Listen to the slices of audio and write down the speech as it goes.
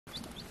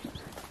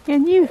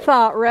And you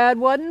thought red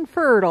wasn't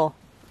fertile.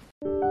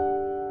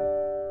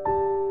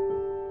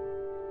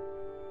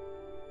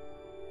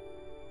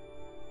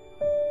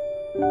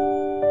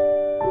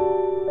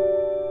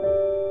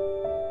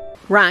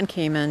 Ron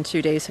came in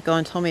 2 days ago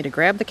and told me to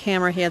grab the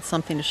camera. He had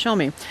something to show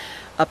me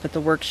up at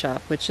the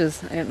workshop, which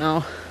is, I don't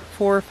know,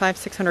 400, 500,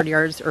 600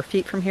 yards or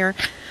feet from here.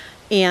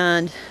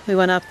 And we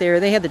went up there.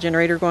 They had the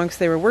generator going because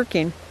they were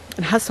working.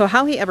 And so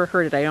how he ever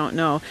heard it, I don't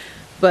know.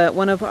 But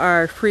one of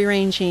our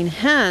free-ranging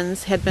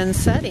hens had been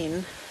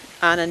setting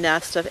on a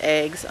nest of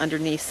eggs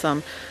underneath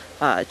some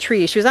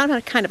trees. She was on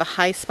a kind of a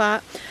high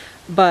spot,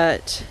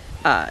 but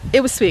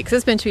it was sweet because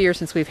it's been 2 years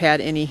since we've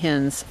had any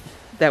hens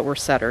that were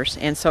setters,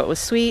 and so it was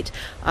sweet.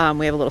 We have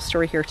a little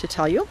story here to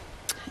tell you,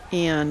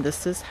 and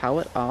this is how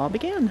it all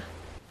began.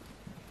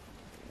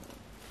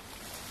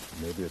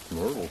 Maybe it's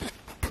Myrtle.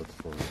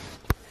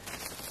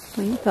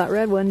 Well, you thought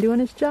Red wasn't doing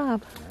his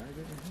job.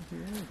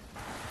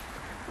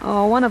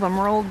 Oh, one of them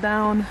rolled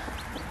down.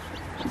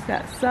 She's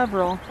got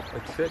several. A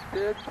chick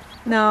did?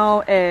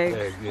 No, eggs.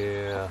 Egg,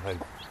 yeah.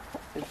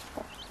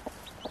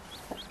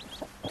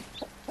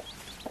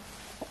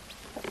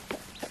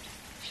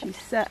 She's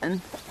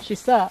setting. She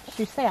sat.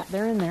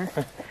 They're in there.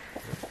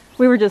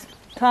 We were just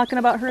talking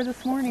about her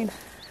this morning.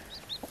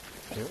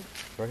 Here,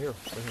 right here.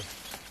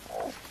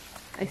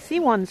 I see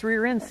one's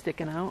rear end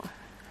sticking out.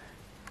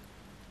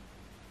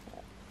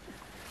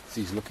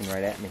 She's looking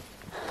right at me,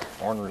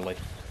 ornery.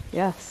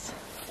 Yes.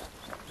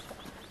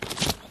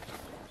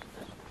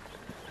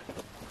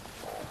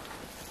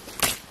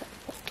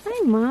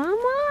 Hi,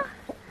 Mama.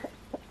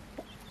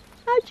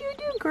 How'd you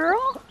do,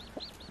 girl?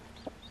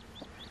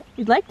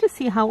 You'd like to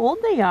see how old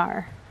they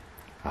are.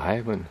 I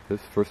haven't. This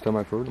is the first time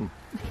I've heard them.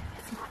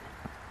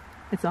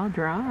 It's all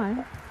dry.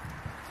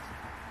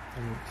 I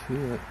don't see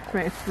it.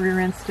 Right, it's rear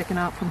end sticking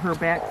out from her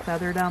back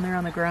feather down there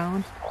on the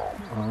ground.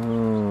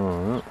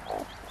 Oh.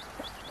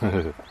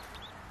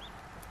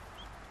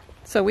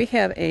 So we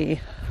have a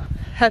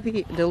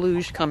heavy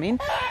deluge coming,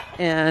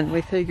 and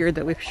we figured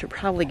that we should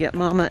probably get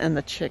Mama and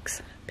the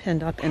chicks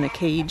pinned up in a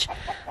cage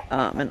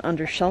and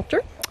under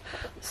shelter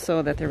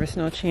so that there was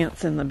no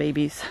chance in the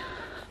babies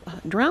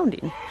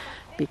drowning,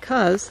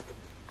 because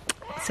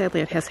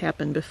sadly it has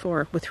happened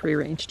before with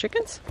free-range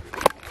chickens.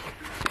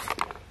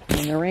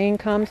 When the rain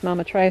comes,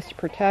 Mama tries to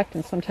protect,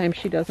 and sometimes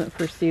she doesn't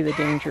foresee the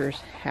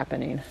dangers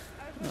happening.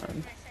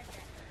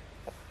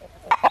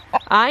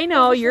 I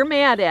know, you're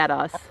mad at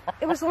us.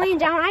 It was laying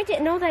down. I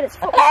didn't know that its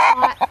foot was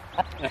hot.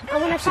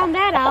 And when I found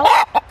that out,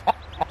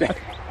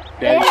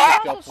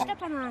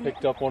 Daddy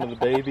picked up one of the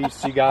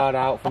babies. She got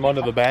out from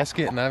under the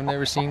basket, and I've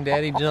never seen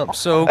Daddy jump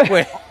so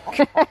quick.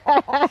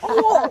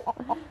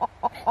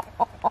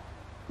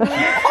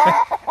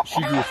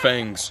 She grew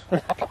fangs.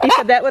 He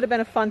said that would have been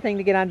a fun thing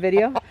to get on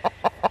video.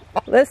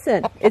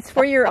 Listen, it's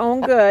for your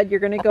own good. You're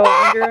going to go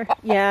under,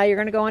 you're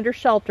going to go under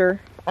shelter.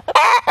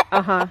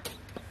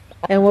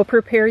 And we'll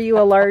prepare you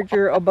a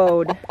larger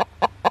abode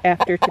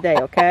after today,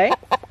 okay?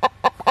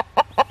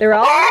 They're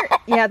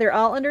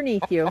all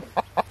underneath you.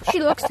 She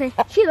looks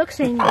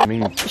angry. I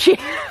mean, She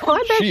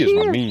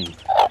is mean.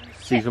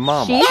 She's a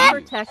mama. She's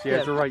protective. She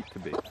has a right to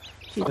be.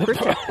 She's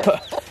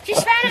protective.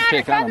 She's fanning out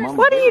her feathers.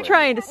 What are you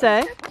trying to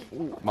say?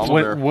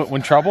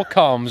 When trouble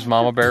comes,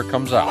 Mama Bear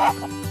comes out.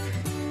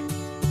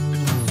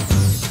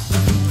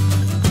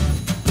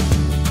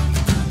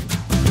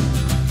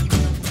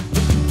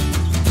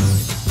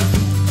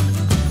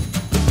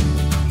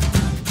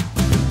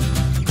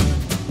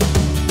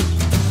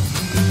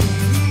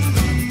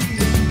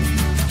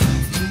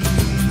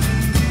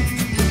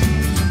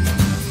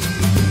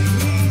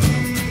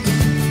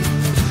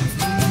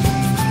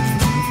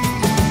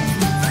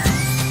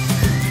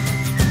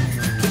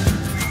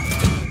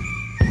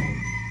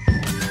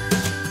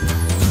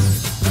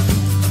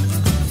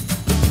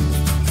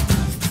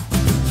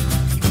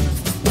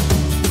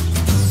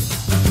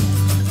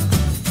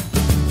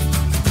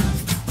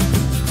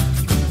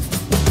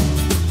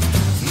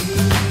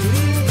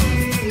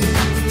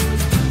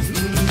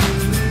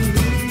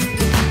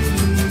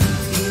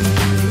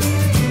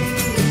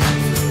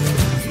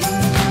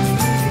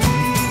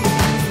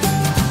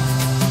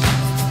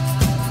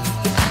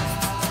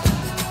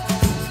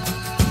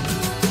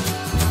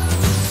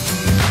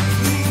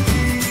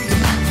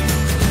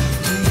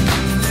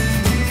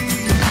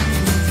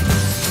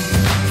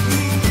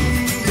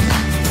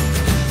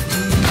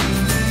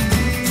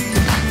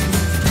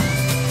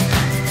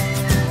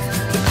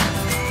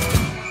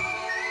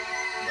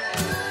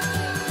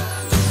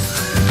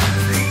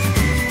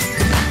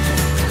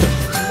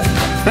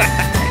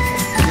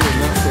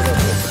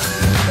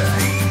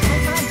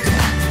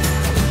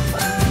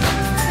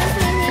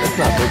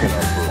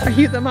 Are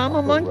you the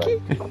mama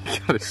monkey? You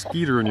got a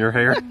skeeter in your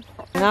hair.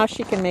 Now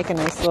she can make a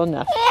nice little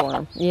nest for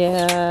him.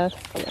 Yes.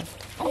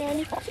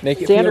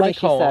 Make it Stand feel under me, like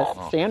she home.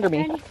 says. Stand under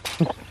me.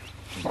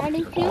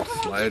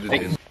 Slide it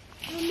in.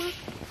 Mama,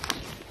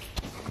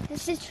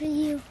 this is for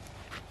you.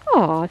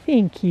 Aw,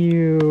 thank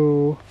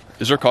you.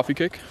 Is there coffee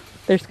cake?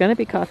 There's going to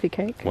be coffee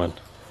cake. When?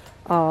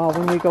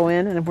 When we go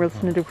in and we're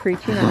listening to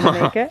preaching, I'm going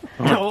to make it.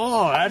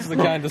 Oh, that's the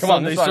kind of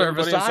Sunday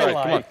service I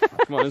like.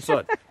 Come on,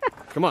 inside.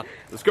 Come on,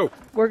 let's go.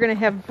 We're going to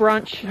have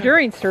brunch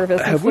during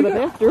service instead of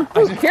after.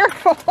 Oh,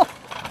 careful.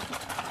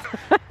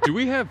 Do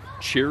we have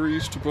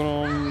cherries to put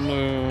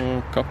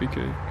on coffee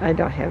cake? I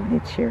don't have any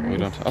cherries. We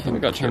don't. I think we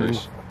got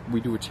cherries. We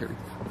do a cherry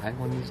pie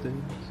one of these days.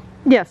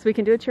 Yes, we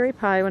can do a cherry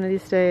pie one of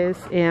these days.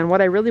 And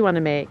what I really want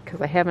to make,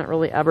 because I haven't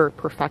really ever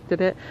perfected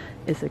it,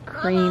 is a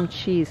cream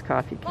cheese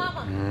coffee cake.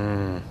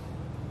 Mama,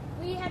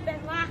 we have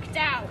been locked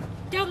out.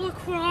 Double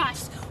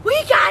cross. We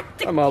got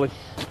the... Hi, Molly.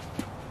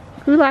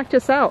 Who locked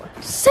us out?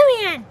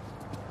 Simeon!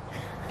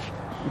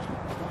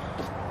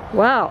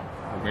 Wow.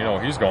 We know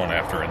he's going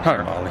after it.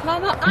 Hi, Molly.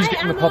 Mama, He's I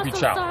getting am the puppy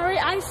also chow. sorry.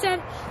 I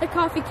said the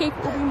coffee cake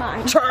will be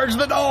mine. Charge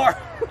the door!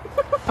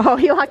 Oh,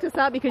 he locked us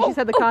out because you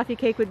said the coffee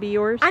cake would be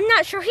yours? I'm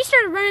not sure. He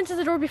started running to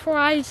the door before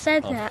I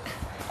said that.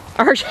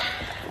 I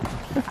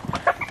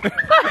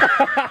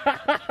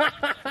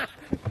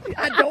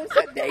don't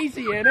set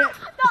Daisy in it.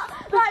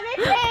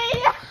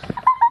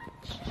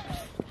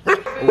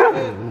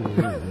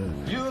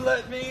 You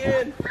let me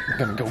in. I'm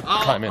gonna go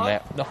climb in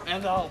that. No.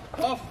 And I'll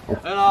puff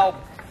and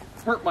I'll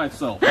hurt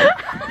myself.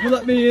 You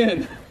let me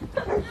in.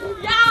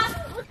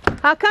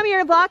 How come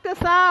you locked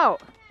us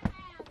out?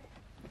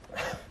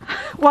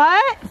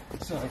 What?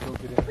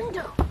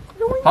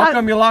 How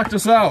come you locked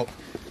us out?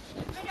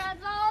 Because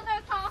all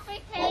the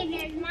coffee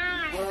cake is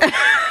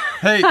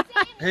mine.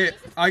 Hey,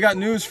 I got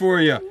news for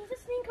you.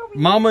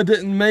 Mama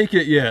didn't make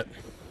it yet.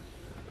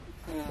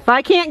 If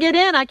I can't get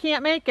in, I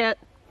can't make it.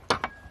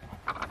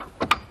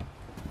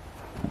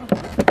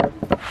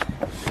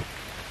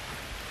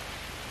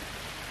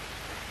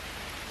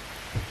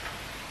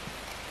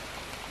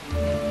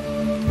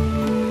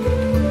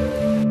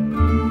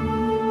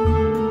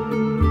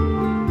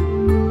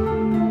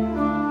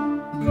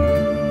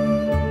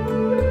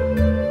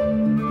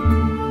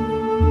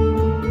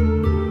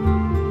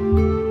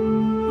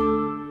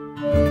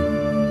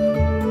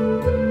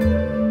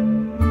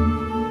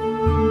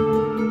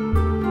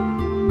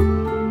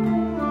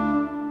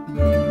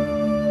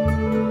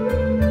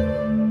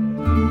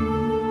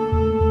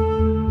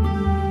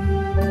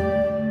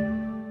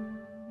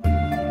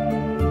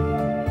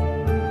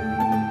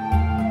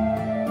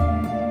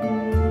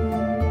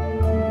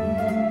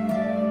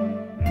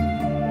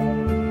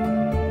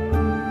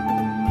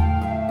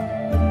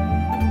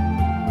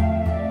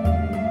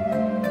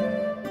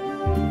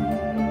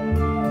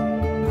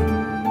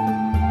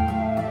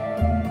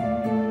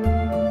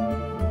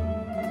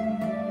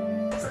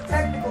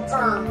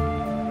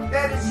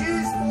 That is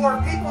used for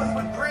people who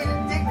would greet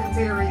a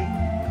dignitary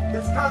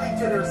that's coming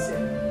to their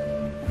city.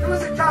 It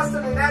was a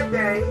custom in that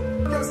day,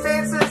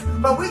 circumstances,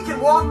 but we can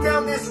walk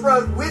down this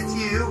road with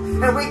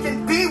you, and we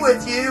can be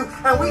with you,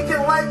 and we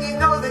can let you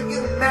know that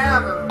you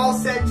matter. Paul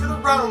said to the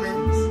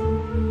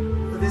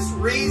Romans, for this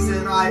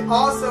reason I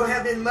also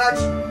have been much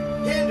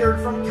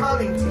hindered from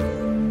coming to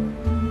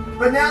you.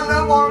 But now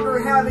no longer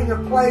having a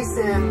place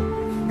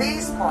in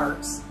these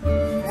parts,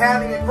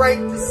 having a great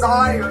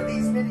desire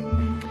these many.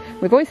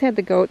 We've always had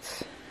the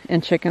goats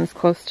and chickens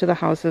close to the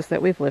houses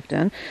that we've lived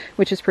in,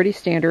 which is pretty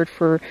standard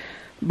for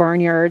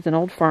barnyards and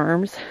old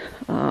farms.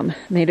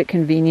 Made it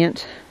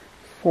convenient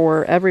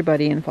for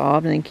everybody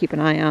involved, and then keep an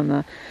eye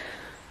on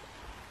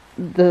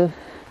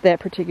that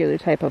particular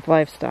type of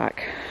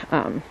livestock.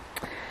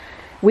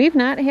 We've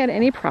not had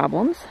any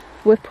problems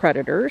with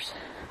predators.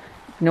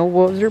 No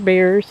wolves or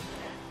bears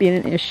being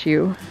an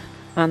issue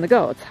on the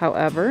goats.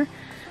 However,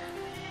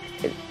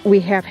 we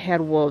have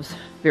had wolves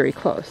very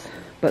close,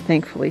 but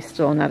thankfully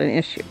still not an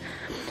issue.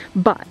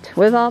 But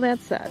with all that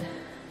said,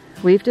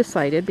 we've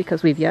decided,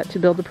 because we've yet to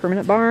build the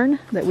permanent barn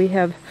that we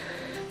have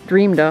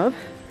dreamed of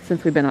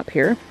since we've been up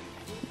here,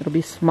 it'll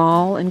be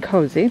small and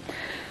cozy,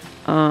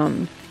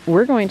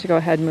 we're going to go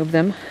ahead and move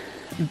them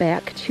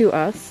back to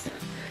us,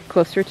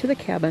 closer to the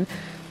cabin,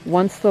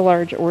 once the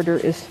large order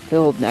is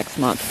filled next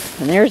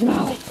month. And there's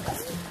Molly.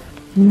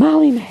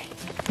 Molly Mae,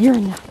 you're a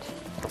nut.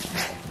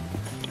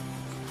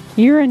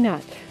 You're a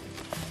nut.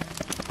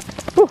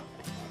 Whew.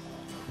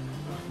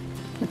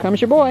 Here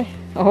comes your boy.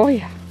 Oh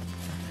yeah.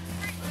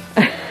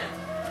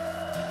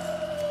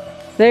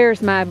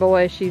 There's my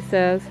boy, she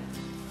says.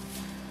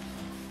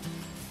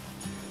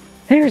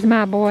 There's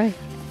my boy.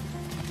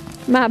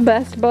 My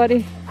best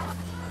buddy.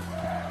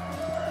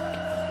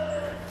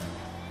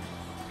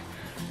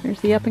 There's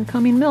the up and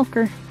coming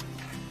milker.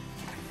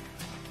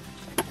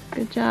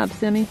 Good job,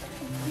 Simmy.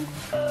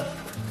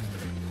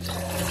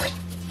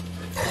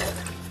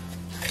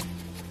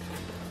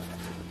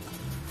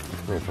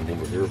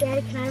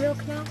 Daddy, can I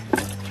milk now?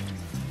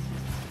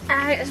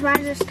 It's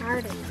mine just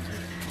started.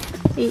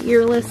 Eat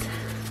earless.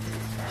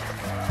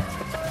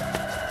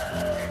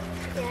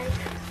 Daddy,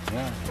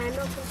 can I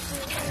milk this?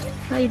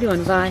 How you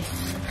doing, Vi?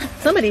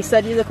 Somebody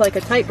said you look like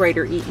a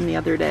typewriter eating the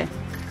other day.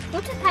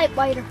 What's a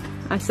typewriter?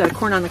 I said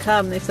corn on the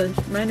cob, and they said,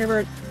 remind her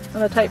of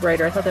a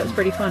typewriter. I thought that was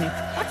pretty funny.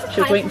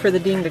 She was waiting for the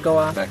ding to go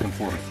off. Back and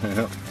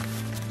forth.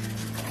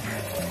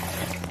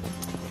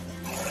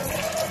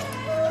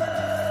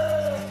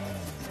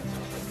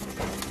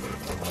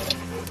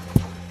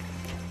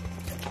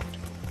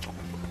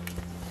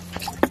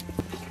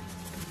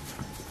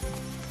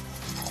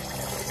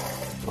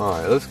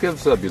 Alright, let's give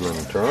Zebulon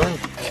a turn.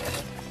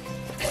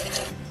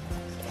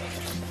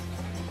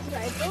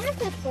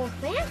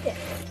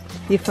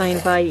 You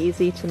find Vi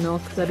easy to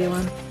milk,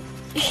 Zebulon?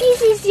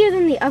 She's easier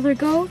than the other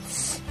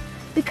goats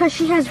because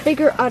she has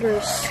bigger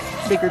udders.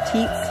 Bigger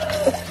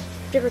teats?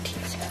 Bigger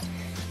teeth.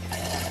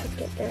 Let's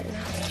get there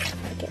now.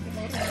 Get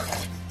that now.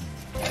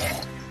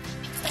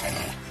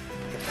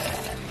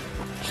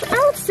 So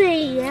I would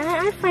say,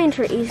 yeah, I find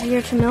her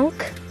easier to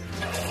milk.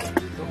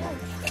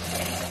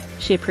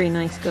 She a pretty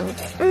nice goat.